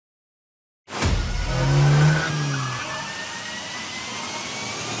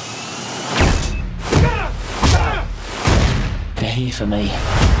here for me.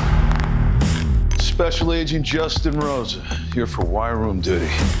 Special Agent Justin Rosa, here for wire room duty.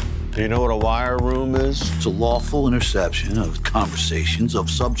 Do you know what a wire room is? It's a lawful interception of conversations of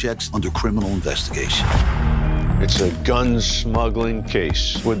subjects under criminal investigation. It's a gun smuggling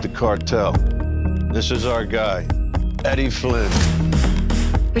case with the cartel. This is our guy, Eddie Flynn.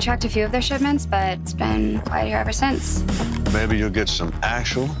 We tracked a few of their shipments, but it's been quiet here ever since. Maybe you'll get some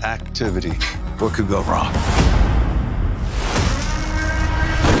actual activity. What could go wrong?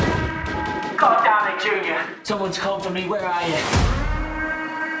 God damn it, Junior. Someone's come for me. Where are you?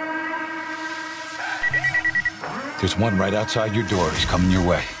 There's one right outside your door. He's coming your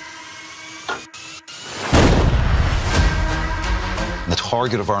way. The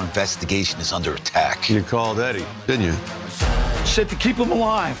target of our investigation is under attack. You called Eddie, didn't you? Said to keep him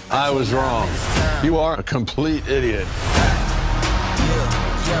alive. I was wrong. You are a complete idiot.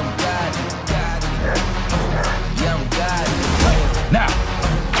 Now!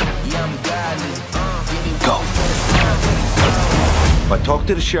 Go. I talked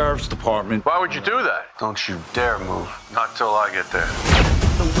to the sheriff's department. Why would you do that? Don't you dare move. Not till I get there.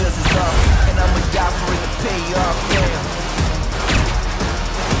 The wheels is off, and I'ma die for it to pay off, yeah.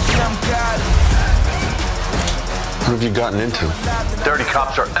 What have you gotten into? Dirty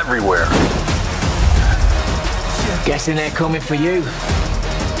cops are everywhere. Guessing they're coming for you.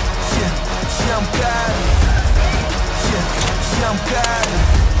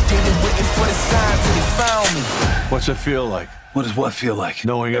 What's it feel like? What does what feel like?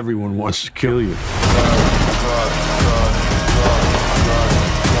 Knowing everyone wants to kill you.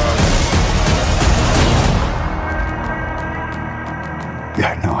 You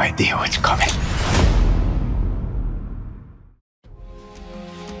have no idea what's coming.